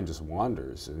your mind just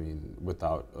wanders, I mean,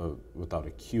 without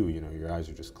a cue, you know, your eyes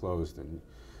are just closed and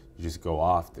you just go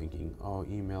off thinking, oh,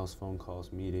 emails, phone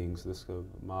calls, meetings, this,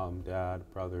 mom, dad,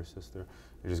 brother, sister.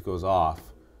 It just goes off.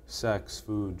 sex,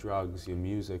 food, drugs,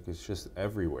 music is just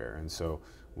everywhere. And so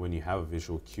when you have a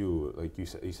visual cue, like you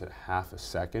said half a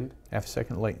second. Half a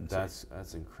second latency.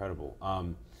 That's incredible.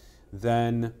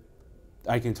 Then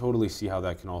I can totally see how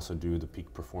that can also do the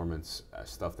peak performance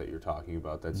stuff that you're talking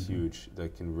about. That's huge.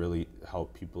 That can really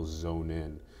help people zone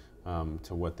in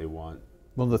to what they want.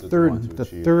 Well, the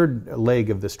third leg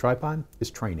of this tripod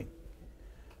is training.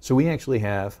 So we actually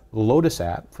have the Lotus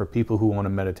app for people who want to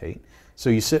meditate. So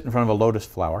you sit in front of a lotus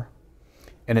flower,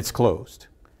 and it's closed.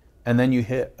 And then you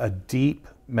hit a deep,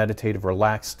 meditative,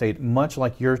 relaxed state, much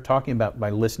like you're talking about by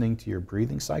listening to your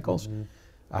breathing cycles.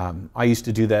 I used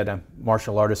to do that. I'm a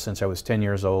martial artist since I was 10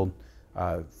 years old,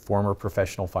 former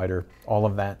professional fighter, all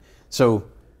of that. So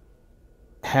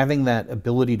having that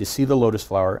ability to see the lotus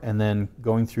flower and then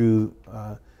going through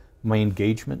my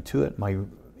engagement to it,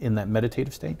 in that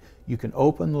meditative state, you can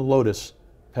open the lotus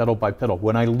petal by petal.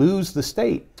 When I lose the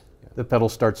state, the petal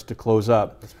starts to close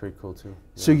up. That's pretty cool too. Yeah.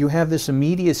 So you have this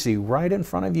immediacy right in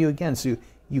front of you again. So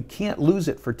you can't lose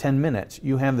it for 10 minutes.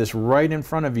 You have this right in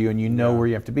front of you and you know where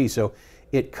you have to be. So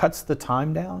it cuts the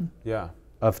time down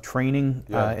of training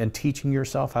and teaching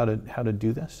yourself how to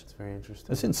do this. It's very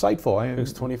interesting. It's insightful.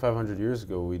 Because 2,500 years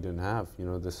ago we didn't have,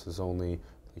 this is only,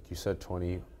 like you said,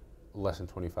 less than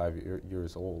 25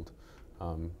 years old.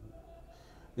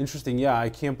 Interesting. Yeah, I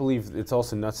can't believe, it's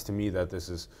also nuts to me that this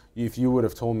is, if you would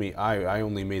have told me I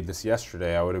only made this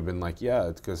yesterday, I would have been like, yeah,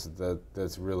 it's because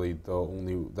that's really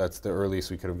that's the earliest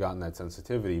we could have gotten that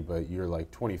sensitivity. But you're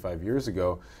like 25 years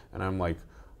ago, and I'm like,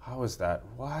 how is that?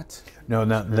 What? No,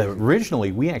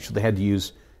 originally we actually had to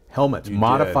use helmets,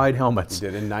 modified helmets.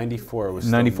 You did. In 94 it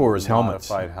was 94 was helmets.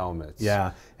 Modified helmets.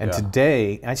 Yeah. And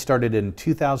today, I started in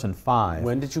 2005.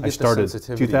 When did you get the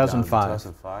sensitivity 2005. down?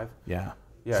 2005? Yeah.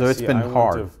 Yeah, so it's been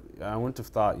hard. I wouldn't have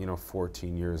thought,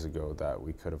 14 years ago that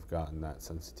we could have gotten that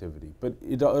sensitivity. But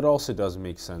it also does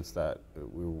make sense that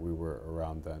we were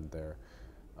around then there.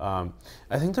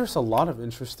 I think there's a lot of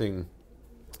interesting,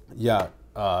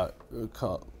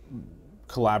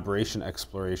 collaboration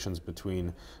explorations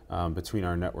between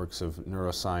our networks of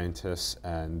neuroscientists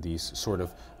and these sort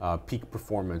of peak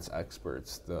performance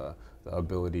experts, the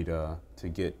ability to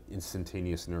get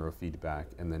instantaneous neurofeedback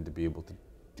and then to be able to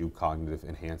do cognitive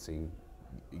enhancing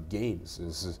games.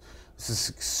 This is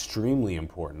extremely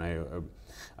important. I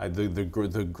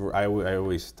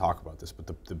always talk about this,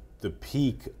 but the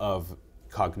peak of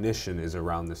cognition is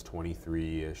around this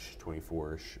 23-ish,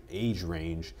 24-ish age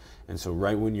range, and so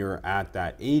right when you're at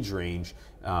that age range,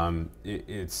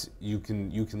 you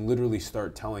can literally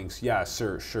start telling,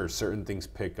 sure, certain things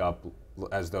pick up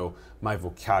as though my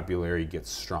vocabulary gets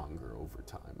stronger over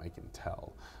time. I can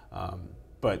tell.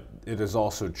 But it is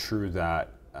also true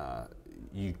that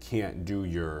you can't do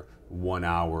your 1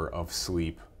 hour of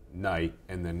sleep night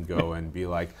and then go and be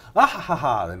like,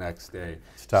 the next day.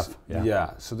 It's tough.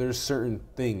 So there's certain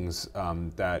things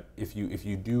that if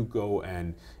you do go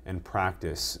and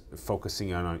practice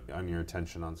focusing on your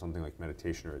attention on something like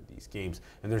meditation or these games,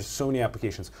 and there's so many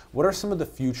applications. What are some of the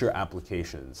future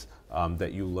applications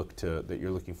that you're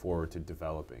looking forward to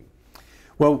developing?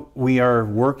 Well, we are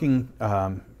working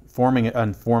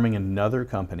forming another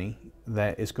company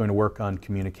that is going to work on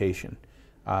communication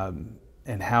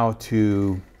and how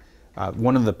to.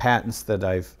 One of the patents that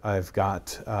I've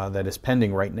got that is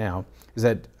pending right now is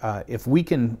that if we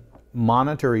can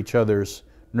monitor each other's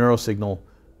neurosignal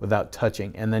without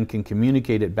touching and then can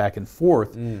communicate it back and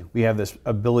forth, we have this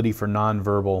ability for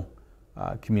nonverbal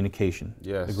communication,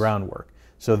 the groundwork.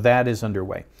 So that is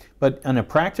underway. But in a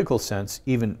practical sense,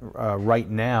 even right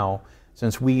now,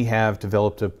 since we have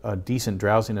developed a decent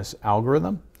drowsiness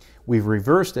algorithm, we've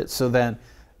reversed it so that,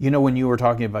 when you were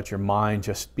talking about your mind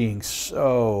just being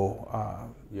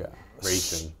so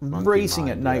racing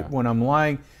at night when I'm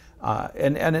lying,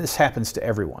 and this happens to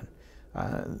everyone.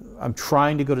 I'm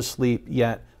trying to go to sleep,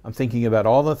 yet I'm thinking about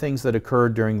all the things that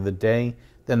occurred during the day.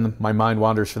 Then my mind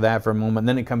wanders for that for a moment.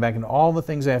 Then it comes back into all the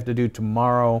things I have to do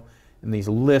tomorrow, and these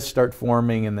lists start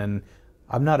forming, and then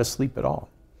I'm not asleep at all.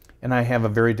 And I have a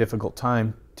very difficult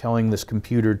time telling this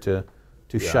computer to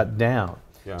shut down.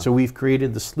 So we've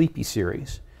created the Sleepy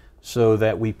series so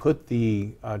that we put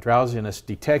the drowsiness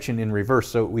detection in reverse,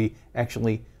 so we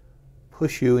actually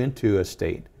push you into a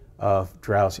state of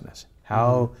drowsiness.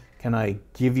 How can I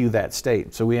give you that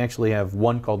state? So we actually have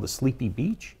one called the Sleepy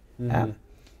Beach app.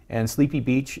 And Sleepy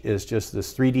Beach is just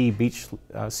this 3D beach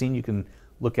scene you can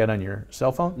look at on your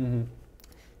cell phone.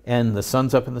 And the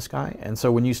sun's up in the sky. And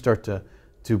so when you start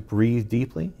to breathe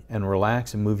deeply and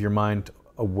relax and move your mind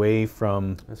away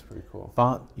from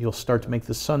thought, you'll start to make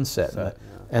the sunset.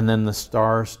 And then the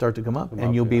stars start to come up,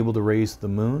 and you'll be able to raise the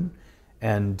moon.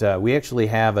 And we actually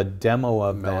have a demo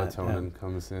of that. Melatonin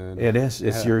comes in. It is.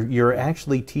 It's you're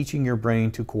actually teaching your brain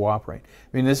to cooperate.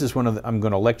 I mean, this is one of the, I'm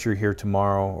going to lecture here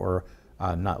tomorrow, or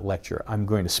not lecture, I'm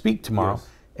going to speak tomorrow. Yes.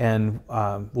 And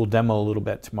we'll demo a little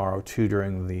bit tomorrow too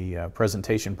during the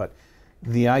presentation. But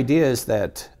the idea is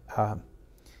that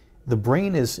the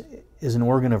brain is an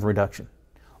organ of reduction.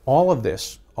 All of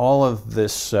this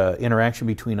interaction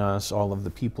between us, all of the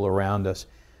people around us,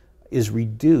 is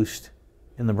reduced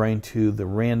in the brain to the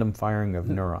random firing of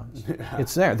neurons.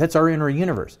 It's there. That's our inner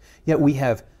universe. Yet we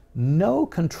have no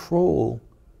control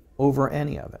over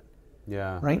any of it.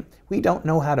 Yeah. Right? We don't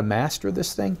know how to master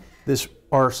this thing. This,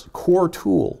 our core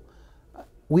tool,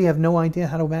 we have no idea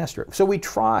how to master it. So we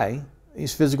try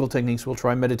these physical techniques. We'll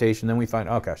try meditation. Then we find,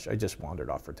 oh gosh, I just wandered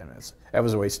off for 10 minutes. That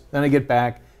was a waste. Then I get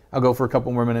back. I'll go for a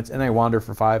couple more minutes, and I wander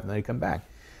for 5, and then I come back.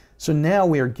 So now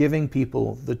we are giving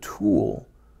people the tool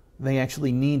they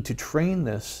actually need to train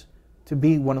this to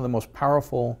be one of the most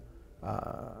powerful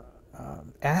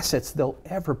assets they'll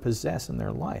ever possess in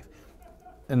their life.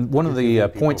 And one of the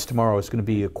points tomorrow is going to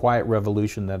be a quiet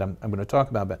revolution that I'm going to talk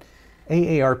about. But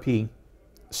AARP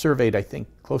surveyed, I think,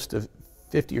 close to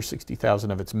 50 or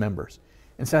 60,000 of its members,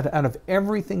 and said, out of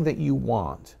everything that you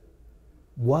want,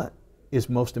 what is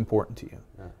most important to you?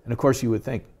 Yeah. And of course, you would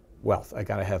think, wealth. I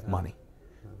got to have money.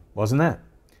 Yeah. Wasn't that?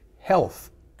 Health.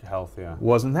 Health, yeah.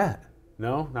 Wasn't that?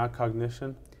 No, not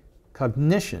cognition.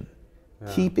 Cognition.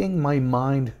 Yeah. Keeping my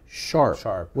mind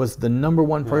sharp was the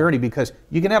 #1 priority, because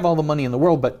you can have all the money in the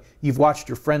world, but you've watched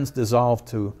your friends dissolve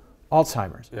to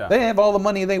Alzheimer's. Yeah. They have all the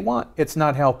money they want. It's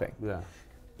not helping. Yeah.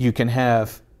 You can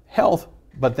have health,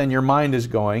 but then your mind is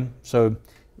going. So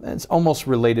it's almost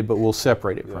related, but we'll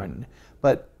separate it. Yeah.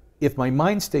 But if my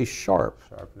mind stays sharp,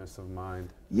 sharpness of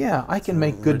mind. Yeah, I can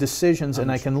make good decisions,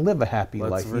 and I can live a happy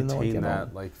life. Let's retain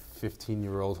that like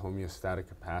 15-year-old homeostatic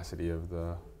capacity of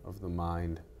the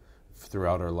mind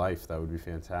throughout our life. That would be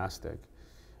fantastic.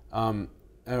 I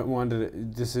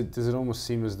wanted to, does it almost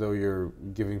seem as though you're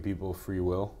giving people free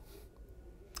will?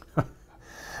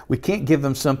 We can't give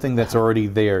them something that's already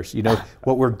theirs. You know,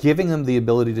 what we're giving them the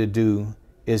ability to do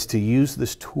is to use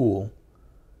this tool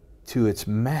to its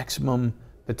maximum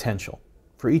potential.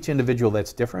 For each individual,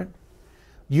 that's different.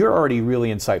 You're already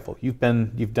really insightful. You've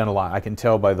done a lot. I can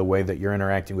tell by the way that you're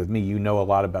interacting with me. You know a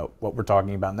lot about what we're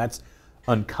talking about, and that's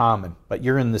uncommon. But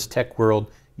you're in this tech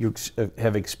world. You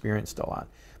have experienced a lot.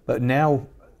 But now,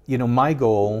 you know, my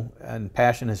goal and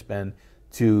passion has been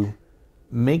to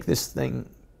make this thing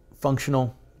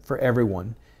functional for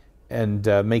everyone, and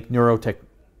make neurotech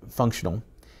functional.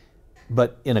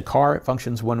 But in a car, it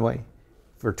functions one way.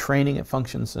 For training, it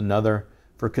functions another.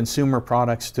 For consumer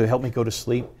products, to help me go to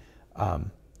sleep,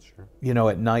 you know,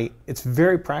 at night, it's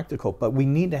very practical. But we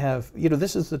need to have, you know,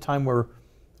 this is the time where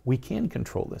we can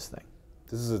control this thing.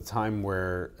 This is a time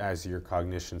where, as your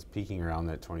cognition's peaking around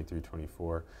that 23,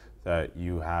 24, that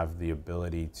you have the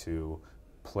ability to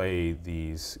play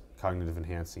these cognitive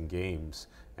enhancing games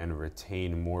and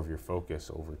retain more of your focus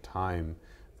over time,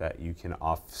 that you can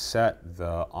offset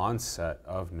the onset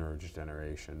of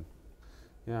neurodegeneration.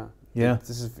 Yeah. Yeah.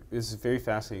 This is very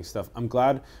fascinating stuff. I'm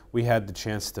glad we had the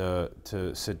chance to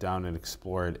sit down and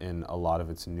explore it in a lot of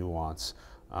its nuance.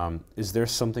 Is there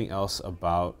something else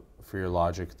about For Your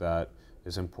Logic that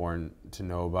is important to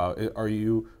know about? Are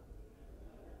you,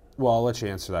 well, I'll let you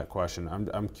answer that question.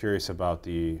 I'm curious about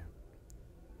the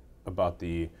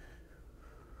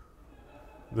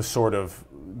sort of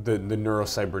the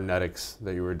neurocybernetics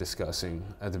that you were discussing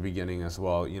at the beginning as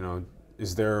well. You know,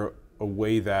 is there a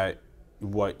way that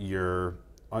what you're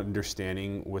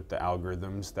understanding with the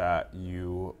algorithms that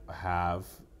you have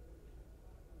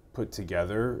put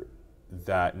together,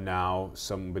 that now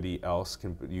somebody else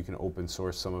you can open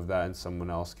source some of that, and someone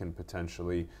else can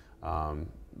potentially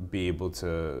be able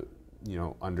to, you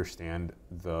know, understand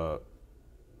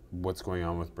what's going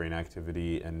on with brain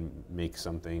activity and make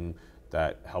something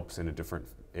that helps in a different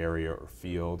area or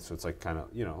field? So it's like kind of,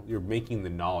 you know, you're making the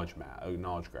knowledge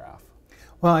graph.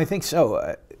 Well, I think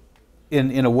so.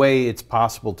 In a way, it's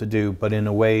possible to do, but in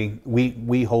a way,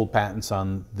 we hold patents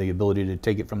on the ability to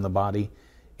take it from the body,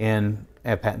 and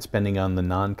have patents pending on the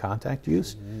non-contact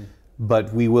use. Mm-hmm.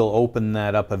 But we will open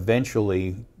that up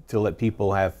eventually to let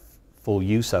people have full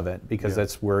use of it, because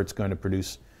that's where it's going to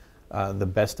produce the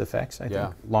best effects, I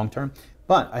think, long term.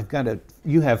 But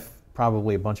you have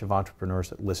probably a bunch of entrepreneurs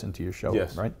that listen to your show,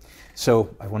 right?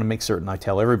 So I want to make certain I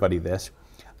tell everybody this.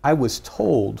 I was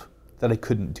told that I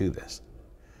couldn't do this.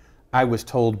 I was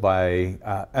told by,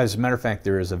 as a matter of fact,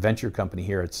 there is a venture company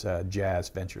here. It's Jazz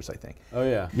Ventures, I think. Oh,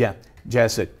 yeah. Yeah.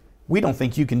 Jazz said, we don't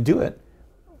think you can do it.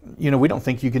 You know, we don't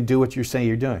think you can do what you say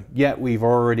you're doing. Yet we've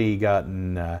already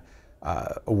gotten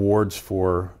awards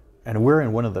for, and we're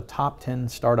in one of the top 10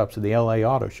 startups of the LA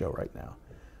Auto Show right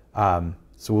now.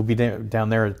 So we'll be down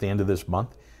there at the end of this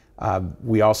month.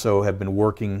 We also have been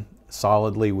working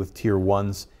solidly with tier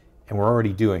ones, and we're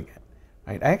already doing it.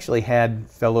 Right? I actually had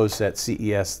fellows at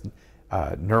CES,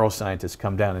 neuroscientists,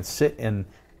 come down and sit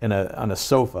on a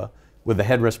sofa with a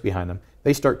headrest behind them.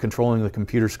 They start controlling the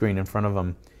computer screen in front of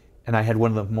them, and I had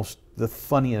one of the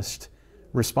funniest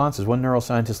responses. One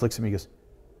neuroscientist looks at me and goes,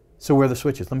 "So where are the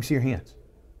switches? Let me see your hands."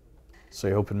 So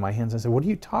I opened my hands and I said, "What are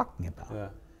you talking about?" Yeah.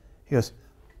 He goes,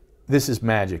 "This is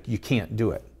magic. You can't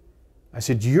do it." I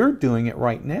said, "You're doing it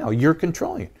right now. You're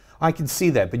controlling it. I can see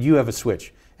that, but you have a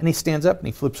switch." And he stands up and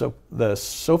he flips up the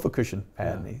sofa cushion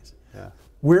pad and he's,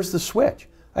 "Where's the switch?"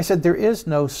 I said, "There is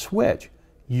no switch.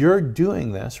 You're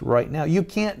doing this right now. You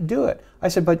can't do it." I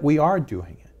said, "But we are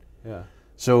doing it." Yeah.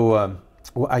 So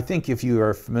well, I think if you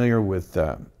are familiar with,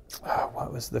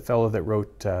 what was the fellow that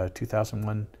wrote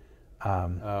 2001?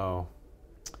 Oh,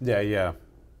 yeah.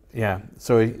 Yeah,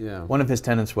 so Yeah. one of his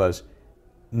tenets was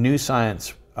new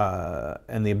science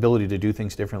and the ability to do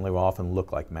things differently will often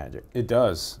look like magic. It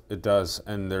does,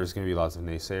 and there's going to be lots of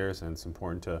naysayers, and it's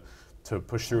important to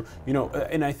push through. You know,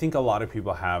 and I think a lot of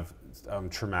people have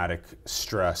traumatic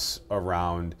stress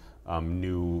around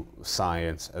new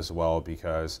science as well,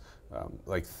 because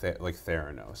like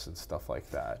Theranos and stuff like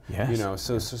that. Yes. You know,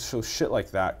 so shit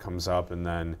like that comes up, and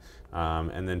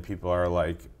then people are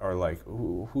like,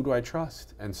 who do I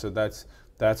trust? And so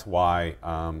that's why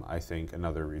I think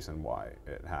another reason why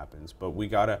it happens. But we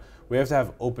have to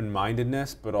have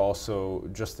open-mindedness, but also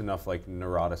just enough like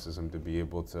neuroticism to be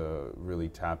able to really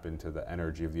tap into the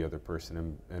energy of the other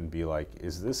person and be like,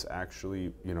 is this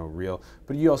actually, you know, real?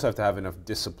 But you also have to have enough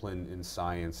discipline in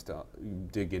science to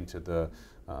dig into the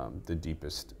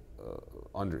deepest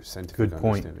scientific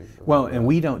understanding. Well, and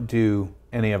we don't do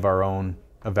any of our own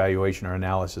evaluation or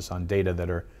analysis on data that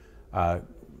are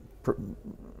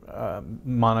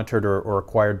monitored or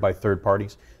acquired by third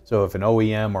parties. So if an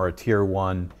OEM or a tier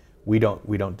one, we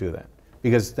don't do that,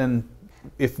 because then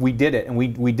if we did it, and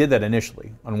we did that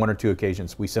initially on one or two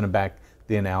occasions, we sent them back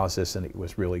the analysis and it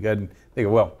was really good. And they go,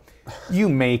 "Well, you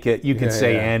make it, you can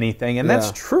say anything," and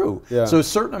that's true. Yeah. So a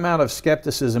certain amount of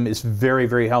skepticism is very,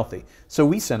 very healthy. So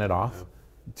we sent it off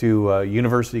to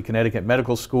University of Connecticut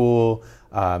Medical School,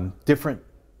 different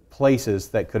places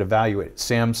that could evaluate it.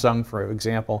 Samsung, for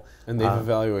example. And they've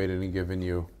evaluated and given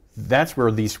you. That's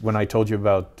where when I told you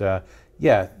about,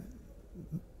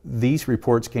 these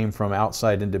reports came from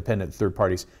outside independent third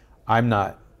parties. I'm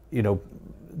not,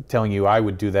 telling you I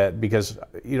would do that, because,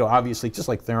 obviously, just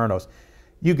like Theranos,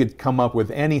 you could come up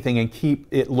with anything and keep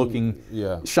it looking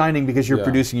shining because you're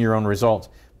producing your own results.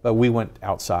 But we went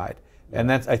outside. And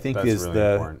that's, I think, is really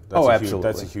the... important. Absolutely.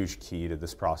 That's a huge key to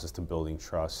this process, to building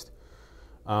trust.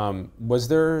 Was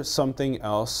there something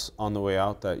else on the way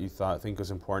out that you think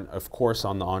was important? Of course,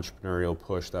 on the entrepreneurial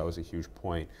push, that was a huge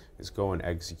point, is go and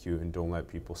execute, and don't let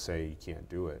people say you can't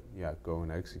do it. Yeah, go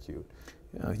and execute.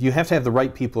 You have to have the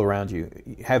right people around you.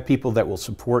 Have people that will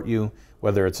support you,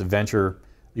 whether it's a venture,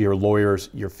 your lawyers,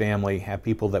 your family. Have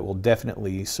people that will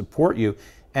definitely support you.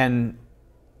 And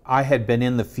I had been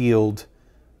in the field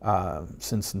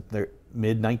since the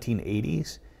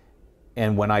mid-1980s.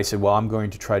 And when I said, well, I'm going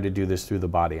to try to do this through the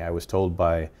body, I was told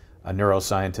by a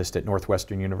neuroscientist at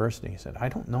Northwestern University. He said, I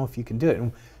don't know if you can do it.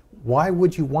 And why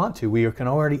would you want to? We can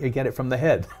already get it from the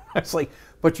head. I was like,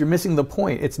 but you're missing the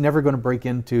point. It's never going to break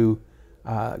into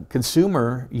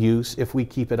consumer use if we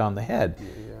keep it on the head.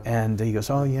 And he goes,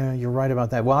 oh, yeah, you're right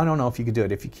about that. Well, I don't know if you could do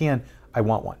it. If you can, I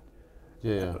want one.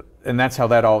 And that's how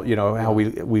that all, how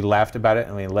we laughed about it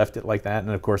and we left it like that.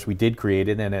 And of course, we did create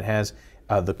it, and it has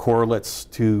the correlates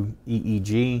to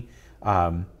EEG.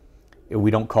 We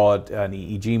don't call it an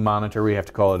EEG monitor. We have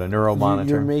to call it a neuro monitor.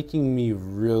 You're making me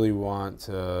really want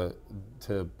to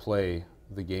play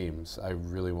the games. I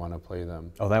really want to play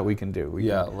them. Oh, that we can do.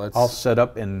 I'll set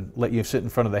up and let you sit in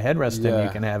front of the headrest, and you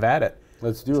can have at it.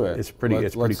 Let's do it. It's pretty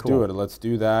cool. Let's do it. Let's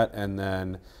do that, and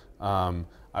then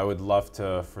I would love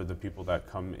to, for the people that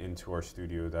come into our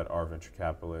studio that are venture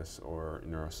capitalists or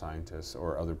neuroscientists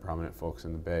or other prominent folks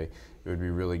in the Bay, it would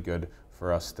be really good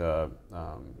for us to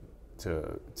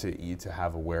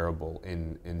have a wearable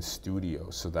in studio,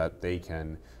 so that they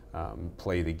can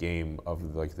play the game of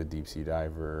like the deep sea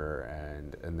diver,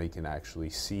 and they can actually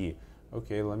see,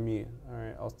 okay, all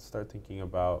right, I'll start thinking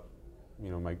about,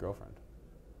 my girlfriend.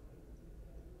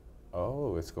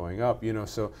 Oh, it's going up,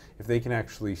 so if they can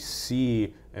actually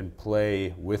see and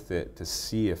play with it to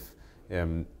see if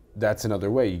that's another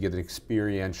way. You get an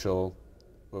experiential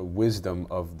wisdom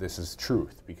of this is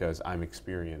truth, because I'm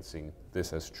experiencing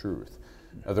this as truth.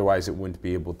 Otherwise, it wouldn't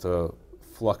be able to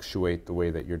fluctuate the way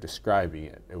that you're describing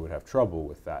it. It would have trouble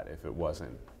with that if it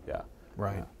wasn't. Yeah.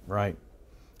 Right, Yeah. right.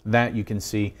 That you can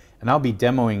see, and I'll be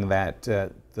demoing that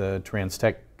at the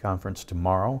TransTech conference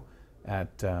tomorrow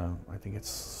at, I think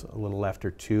it's a little after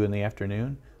 2 in the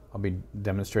afternoon. I'll be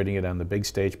demonstrating it on the big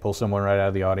stage, pull someone right out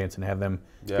of the audience and have them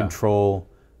control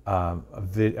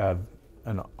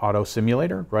an auto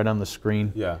simulator right on the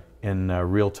screen in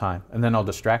real time. And then I'll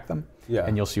distract them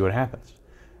and you'll see what happens.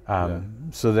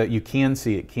 So that you can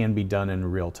see it can be done in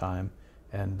real time.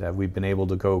 And we've been able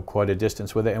to go quite a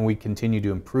distance with it, and we continue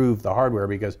to improve the hardware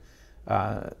because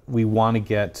we want to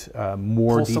get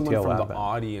more Pull detail someone out from of the it.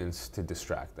 audience to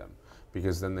distract them,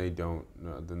 because then they don't.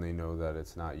 Then they know that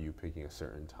it's not you picking a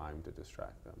certain time to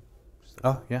distract them.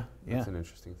 Oh yeah, yeah. That's an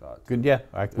interesting thought. Good, yeah.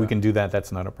 We can do that.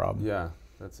 That's not a problem. Yeah,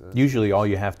 that's it. Usually, all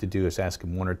you have to do is ask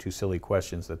them 1 or 2 silly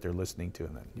questions that they're listening to,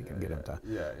 and then you can get them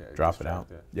to drop it out.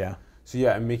 Yeah. So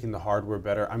yeah, and making the hardware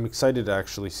better. I'm excited to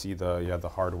actually see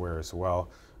the hardware as well.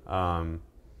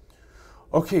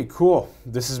 Okay, cool.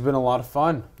 This has been a lot of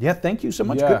fun. Yeah, thank you so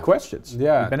much. Good questions.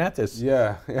 Yeah, You've been at this.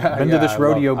 Yeah, Been to this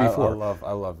rodeo before.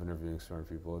 I love interviewing smart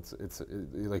people. It's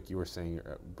like you were saying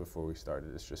before we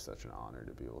started. It's just such an honor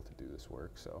to be able to do this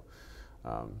work. So,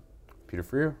 Peter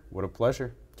Freer, what a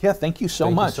pleasure. Yeah, thank you so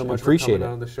much. Thank you so much Appreciate for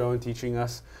coming on the show and teaching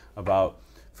us about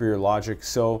Freer Logic.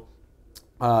 So.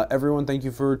 Everyone, thank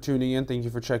you for tuning in. Thank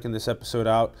you for checking this episode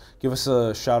out. Give us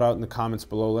a shout out in the comments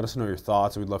below. Let us know your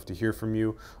thoughts. We'd love to hear from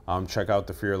you. Check out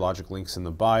the Freer Logic links in the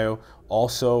bio.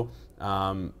 Also,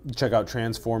 check out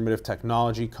Transformative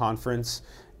Technology Conference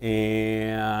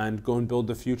and go and build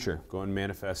the future. Go and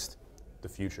manifest the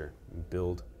future.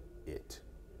 Build it.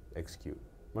 Execute.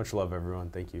 Much love,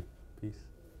 everyone. Thank you. Peace.